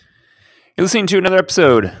You're listening to another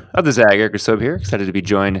episode of the Zag. Eric Sob here. Excited to be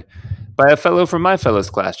joined by a fellow from my fellows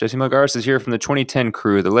class. Jesse Melgares is here from the 2010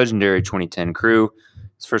 crew, the legendary 2010 crew.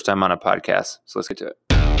 It's first time on a podcast, so let's get to it.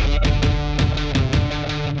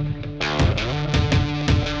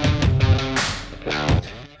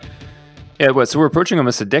 Yeah, so we're approaching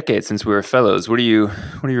almost a decade since we were fellows. What do you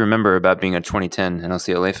remember about being a 2010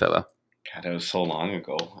 NLC LA fellow? God, that was so long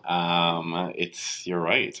ago. You're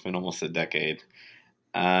right. It's been almost a decade.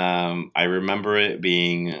 I remember it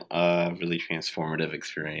being a really transformative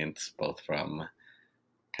experience, both from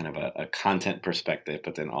kind of a content perspective,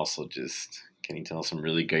 but then also just getting to know some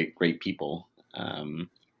really great people who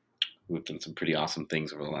have done some pretty awesome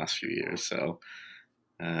things over the last few years. So,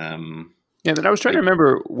 but I was trying to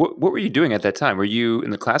remember, what were you doing at that time? Were you in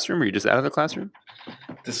the classroom? Were you just out of the classroom?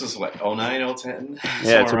 This was what, 09, 010?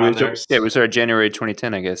 Yeah, so we started January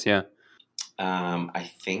 2010, I guess, yeah. I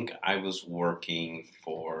think I was working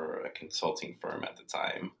for a consulting firm at the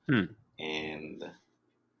time, and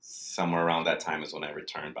somewhere around that time is when I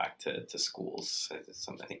returned back to schools.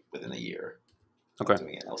 I think within a year. Okay.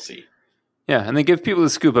 Doing NLC. Yeah, and then give people the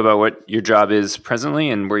scoop about what your job is presently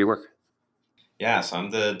and where you work. Yeah, so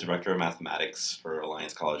I'm the director of mathematics for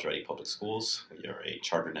Alliance College Ready Public Schools. We are a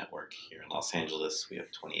charter network here in Los Angeles. We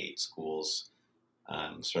have 28 schools.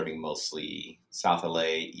 Serving mostly South LA,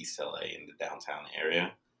 East LA, and the downtown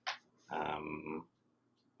area.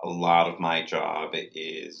 A lot of my job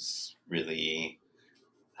is really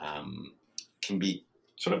can be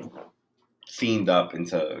sort of themed up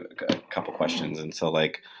into a couple questions. And so,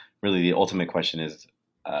 really the ultimate question is,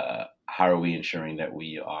 how are we ensuring that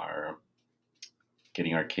we are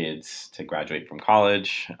getting our kids to graduate from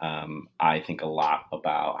college? I think a lot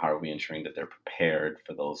about how are we ensuring that they're prepared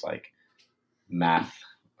for those,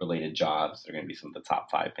 math-related jobs. They're going to be some of the top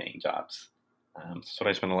 5 paying jobs. That's what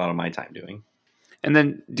I spend a lot of my time doing. And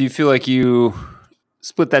then do you feel like you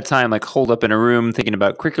split that time, holed up in a room thinking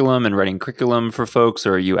about curriculum and writing curriculum for folks,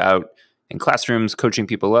 or are you out in classrooms coaching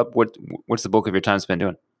people up? What's the bulk of your time spent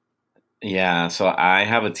doing? Yeah, so I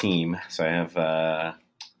have a team. So I have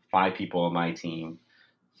 5 people on my team.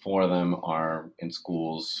 4 of them are in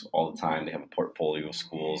schools all the time. They have a portfolio of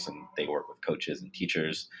schools, and they work with coaches and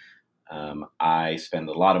teachers. I spend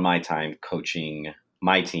a lot of my time coaching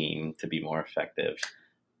my team to be more effective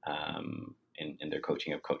in their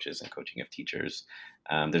coaching of coaches and coaching of teachers.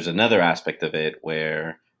 There's another aspect of it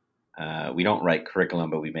where we don't write curriculum,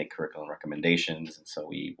 but we make curriculum recommendations. And so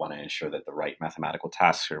we want to ensure that the right mathematical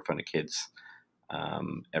tasks are in front of kids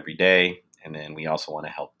every day. And then we also want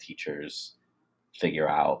to help teachers figure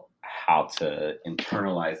out how to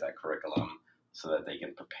internalize that curriculum so that they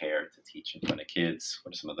can prepare to teach in front of kids.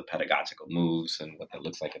 What are some of the pedagogical moves and what that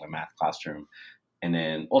looks like in a math classroom? And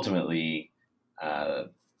then ultimately,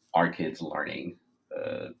 our kids learning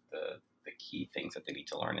the key things that they need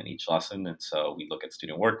to learn in each lesson. And so we look at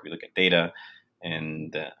student work, we look at data,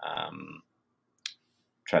 and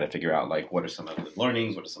try to figure out what are some of the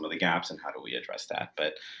learnings, what are some of the gaps, and how do we address that.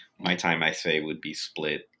 But my time, I say, would be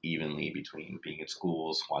split evenly between being in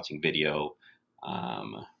schools, watching video,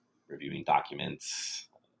 reviewing documents,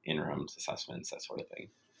 interims, assessments, that sort of thing.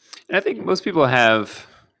 And I think most people have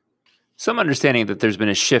some understanding that there's been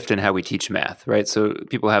a shift in how we teach math, right? So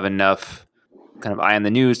people have enough kind of eye on the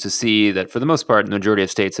news to see that for the most part, the majority of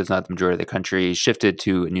states, if not the majority of the country, shifted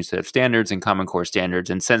to a new set of standards and Common Core standards.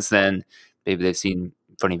 And since then, maybe they've seen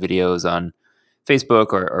funny videos on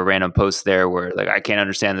Facebook or random posts there where I can't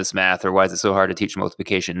understand this math, or why is it so hard to teach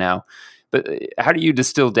multiplication now? But how do you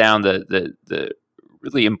distill down the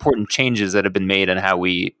really important changes that have been made on how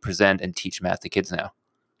we present and teach math to kids now?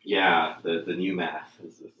 Yeah, the new math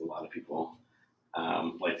is a lot of people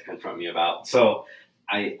like to confront me about. So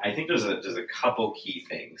I think there's a couple key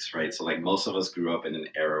things, right? So most of us grew up in an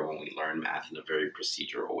era when we learned math in a very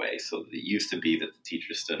procedural way. So it used to be that the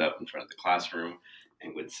teacher stood up in front of the classroom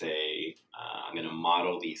and would say, I'm going to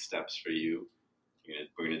model these steps for you.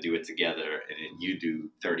 We're going to do it together, and then you do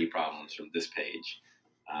 30 problems from this page.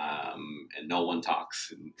 And no one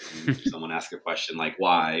talks. And if someone asks a question like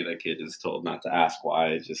why, the kid is told not to ask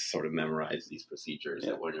why, just sort of memorize these procedures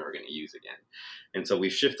that we're never going to use again. And so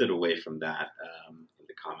we've shifted away from that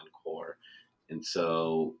into Common Core. And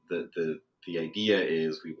so the idea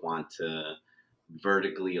is we want to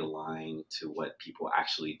vertically align to what people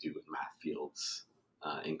actually do in math fields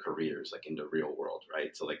in careers, in the real world,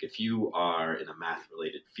 right? So if you are in a math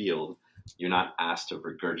related field, you're not asked to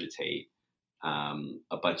regurgitate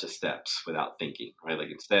a bunch of steps without thinking, right?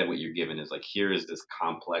 Instead, what you're given is here is this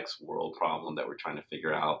complex world problem that we're trying to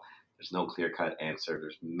figure out. There's no clear-cut answer.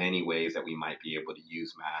 There's many ways that we might be able to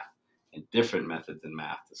use math and different methods in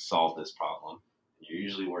math to solve this problem. You're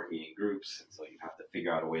usually working in groups, so you have to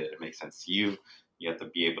figure out a way that it makes sense to you. You have to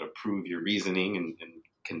be able to prove your reasoning and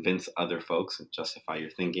convince other folks and justify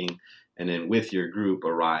your thinking. And then with your group,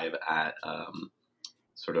 arrive at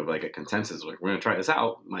sort of like a consensus. Like, we're going to try this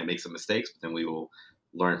out. Might make some mistakes, but then we will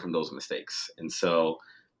learn from those mistakes. And so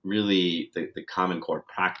really the Common Core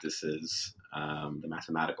practices, the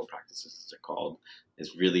mathematical practices as they're called,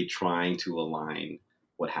 is really trying to align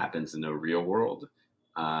what happens in the real world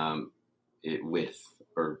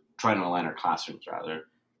or trying to align our classrooms rather,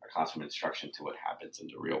 our classroom instruction to what happens in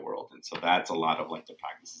the real world. And so that's a lot of like the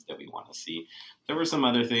practices that we want to see. There were some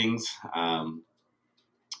other things,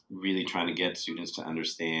 really trying to get students to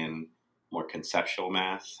understand more conceptual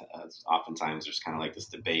math. Oftentimes there's kind of like this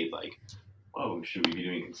debate like, oh, should we be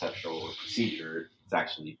doing conceptual or procedure? It's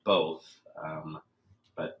actually both.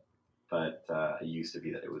 But it used to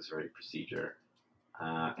be that it was very procedure.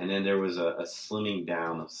 And then there was a slimming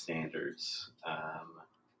down of standards.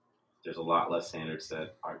 There's a lot less standards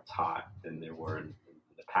that are taught than there were in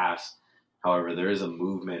the past. However, there is a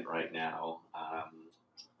movement right now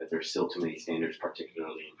that there's still too many standards,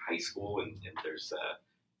 particularly in high school. And there's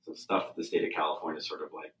some stuff that the state of California is sort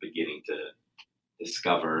of like beginning to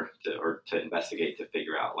discover to investigate, to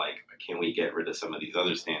figure out like, can we get rid of some of these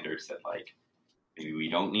other standards that like maybe we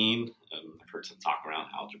don't need. I've heard some talk around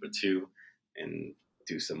Algebra 2 and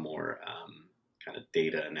do some more kind of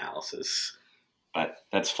data analysis, but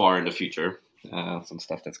that's far in the future. Some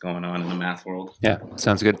stuff that's going on in the math world. Yeah,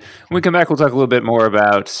 sounds good. When we come back, we'll talk a little bit more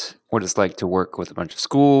about what it's like to work with a bunch of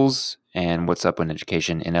schools and what's up in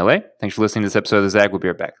education in LA. Thanks for listening to this episode of The Zag. We'll be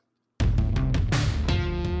right back.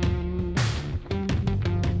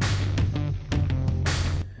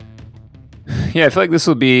 Yeah, I feel like this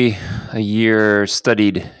will be a year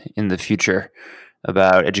studied in the future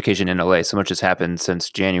about education in LA. So much has happened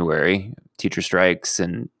since January, teacher strikes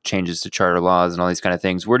and changes to charter laws and all these kind of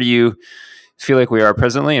things. Where do you feel like we are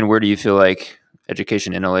presently, and where do you feel like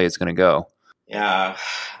education in LA is going to go? Yeah,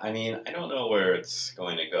 I mean, I don't know where it's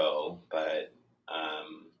going to go, but I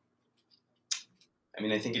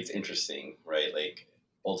mean, I think it's interesting, right? Like,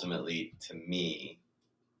 ultimately, to me,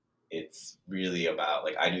 it's really about,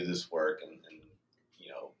 like, I do this work and you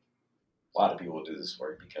know, a lot of people do this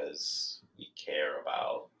work because we care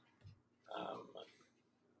about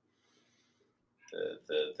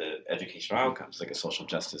the educational outcomes, like a social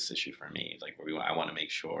justice issue for me. Like, I want to make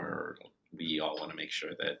sure, we all want to make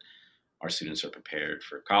sure that our students are prepared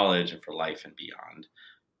for college and for life and beyond.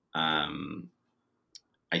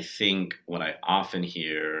 I think what I often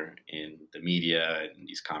hear in the media and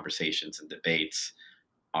these conversations and debates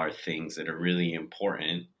are things that are really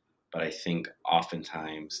important, but I think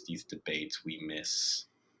oftentimes these debates we miss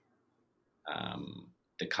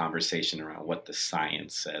the conversation around what the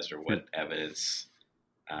science says or what evidence,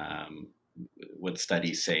 what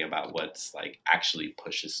studies say about what's like actually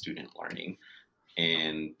pushes student learning.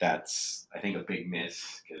 And that's, I think, a big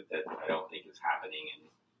miss that I don't think is happening in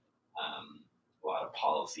a lot of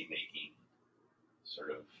policy making, sort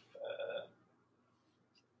of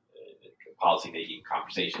policy making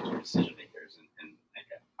conversations with decision makers. And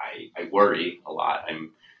I worry a lot.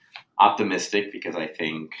 I'm optimistic because I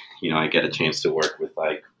think, I get a chance to work with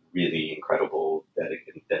like really incredible,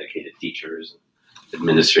 dedicated teachers,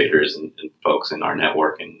 administrators, and folks in our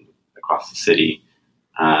network and across the city.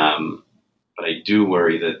 But I do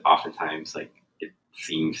worry that oftentimes, like, it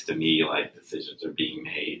seems to me like decisions are being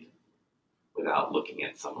made without looking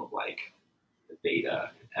at some of like the data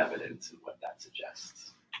and evidence and what that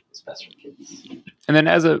suggests is best for kids. And then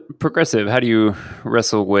as a progressive, how do you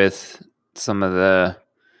wrestle with some of the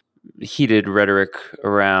heated rhetoric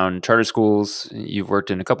around charter schools? You've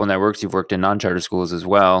worked in a couple networks, you've worked in non-charter schools as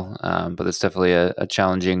well, but it's definitely a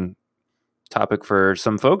challenging topic for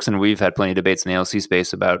some folks. And we've had plenty of debates in the NLC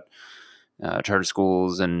space about charter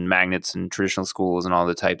schools and magnets and traditional schools and all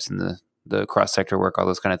the types and the cross-sector work, all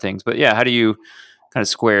those kind of things. But yeah, how do you kind of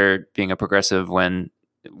square being a progressive when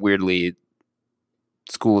weirdly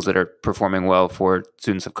schools that are performing well for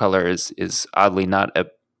students of color is oddly not a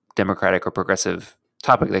democratic or progressive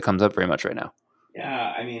topic that comes up very much right now?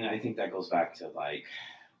 Yeah, I mean, I think that goes back to like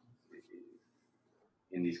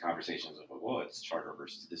in these conversations of, well, it's charter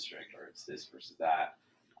versus district, or it's this versus that,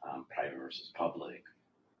 private versus public.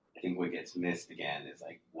 I think what gets missed again is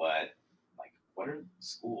like what are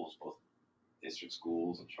schools, both district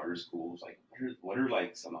schools and charter schools, like what are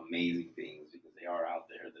like some amazing things, because they are out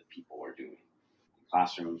there, that people are doing in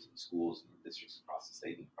classrooms and schools and districts across the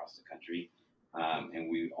state and across the country.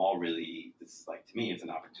 And we all really, this is like, to me, it's an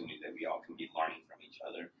opportunity that we all can be learning from each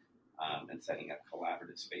other and setting up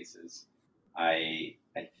collaborative spaces. I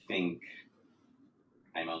think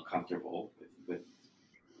I'm uncomfortable with with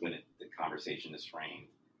when the conversation is framed,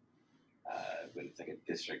 when it's like a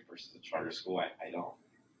district versus a charter school.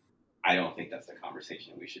 I don't think that's the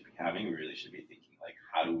conversation we should be having. We really should be thinking like,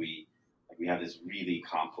 how do we, like, we have this really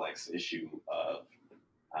complex issue of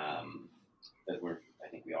that I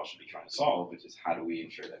think we all should be trying to solve, which is how do we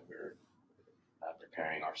ensure that we're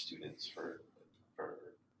preparing our students for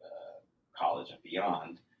college and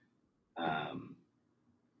beyond.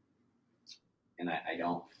 And I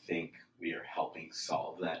don't think we are helping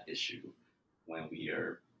solve that issue when we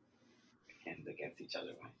are pinned against each other,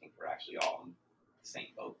 when I think we're actually all in the same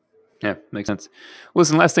boat. Yeah, makes sense.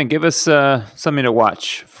 Listen, last thing, give us something to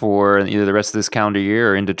watch for either the rest of this calendar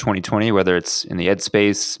year or into 2020, whether it's in the ed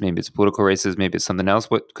space, maybe it's political races, maybe it's something else.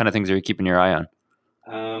 What kind of things are you keeping your eye on?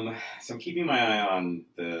 So I'm keeping my eye on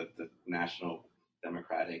the national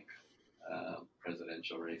Democratic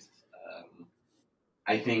presidential race.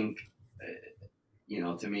 I think,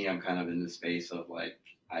 to me, I'm kind of in the space of like,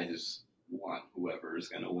 I just want whoever is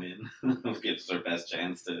going to win gives their best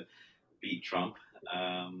chance to beat Trump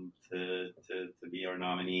to be our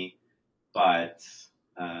nominee. But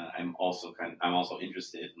I'm also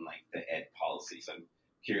interested in like the ed policy. So I'm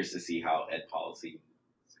curious to see how ed policy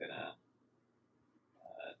is going to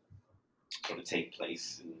sort of take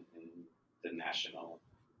place in the national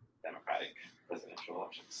Democratic presidential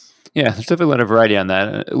elections. Yeah, there's definitely a lot of variety on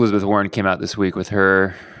that. Elizabeth Warren came out this week with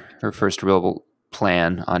her first real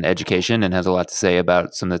plan on education and has a lot to say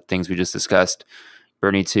about some of the things we just discussed.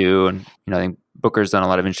 Bernie too, and I think Booker's done a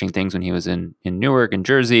lot of interesting things when he was in Newark and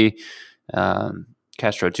Jersey.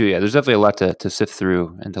 Castro too. Yeah, there's definitely a lot to sift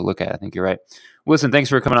through and to look at. I think you're right. Listen, thanks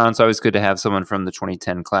for coming on. It's always good to have someone from the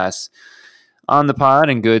 2010 class on the pod,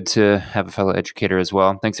 and good to have a fellow educator as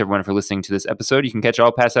well. Thanks everyone for listening to this episode. You can catch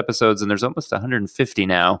all past episodes, and there's almost 150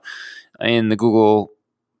 now in the Google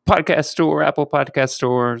Podcast Store, Apple Podcast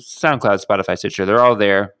Store, SoundCloud, Spotify, Stitcher. They're all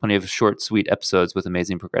there. Plenty of short, sweet episodes with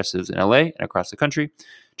amazing progressives in LA and across the country.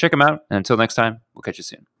 Check them out. And until next time, we'll catch you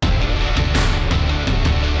soon.